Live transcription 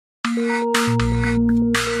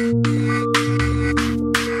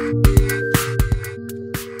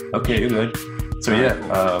Okay, you're good. So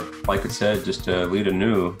yeah, like it said, just lead a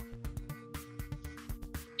new.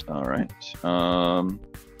 All right. All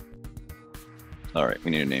right,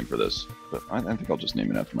 we need a name for this, but I think I'll just name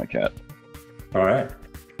it after my cat. All right.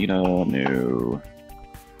 Lead a new.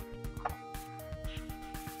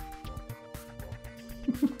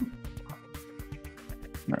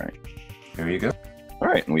 All right. Here you go. All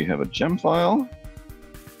right, and we have a gem file.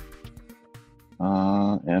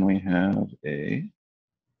 And we have a,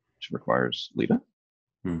 which requires Lita.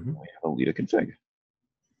 Mm-hmm. We have a Lita config.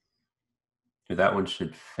 So that one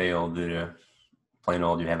should fail due to plain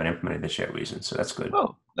old you haven't implemented this yet reason. So that's good.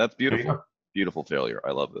 Oh, that's There you beautiful. go. Beautiful failure. I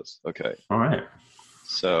love this. Okay. All right.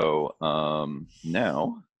 So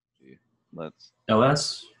now let's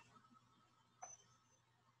LS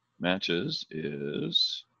matches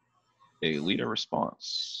is a Lita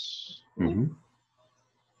response. mm-hmm.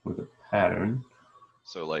 with a pattern.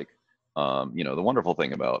 So like, you know, the wonderful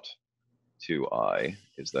thing about 2i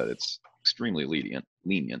is that it's extremely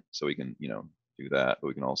lenient. So we can, you know, do that, but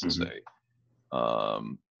we can also say,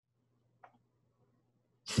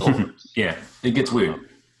 yeah, it gets weird.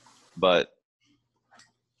 But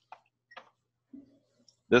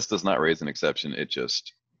this does not raise an exception. It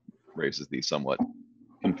just raises the somewhat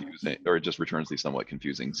confusing, or it just returns the somewhat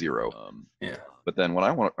confusing 0. Yeah. But then what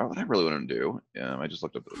I really want to do, I just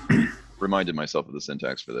looked up, reminded myself of the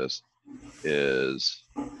syntax for this, is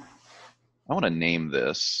I want to name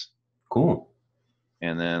this. Cool.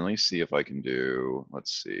 And then let me see if I can do,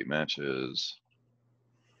 let's see, matches,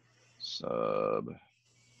 sub. Let's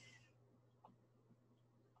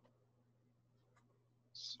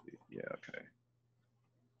see, yeah, okay.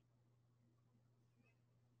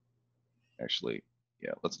 Actually,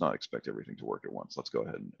 yeah, let's not expect everything to work at once. Let's go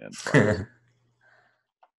ahead and try this.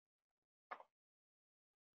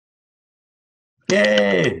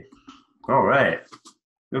 Yay! All right.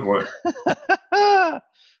 Good work. Oh,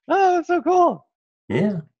 that's so cool.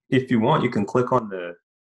 Yeah. If you want, you can click on the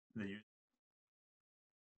Hey,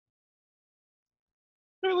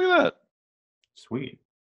 look at that. Sweet.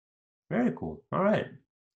 Very cool. All right.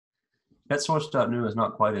 That source.new is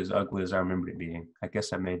not quite as ugly as I remembered it being. I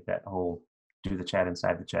guess I made that whole do the chat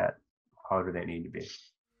inside the chat harder than it needed to be.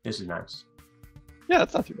 This is nice. Yeah,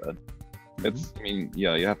 that's not too bad. It's, I mean,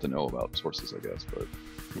 yeah, you have to know about sources, I guess, but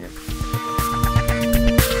yeah.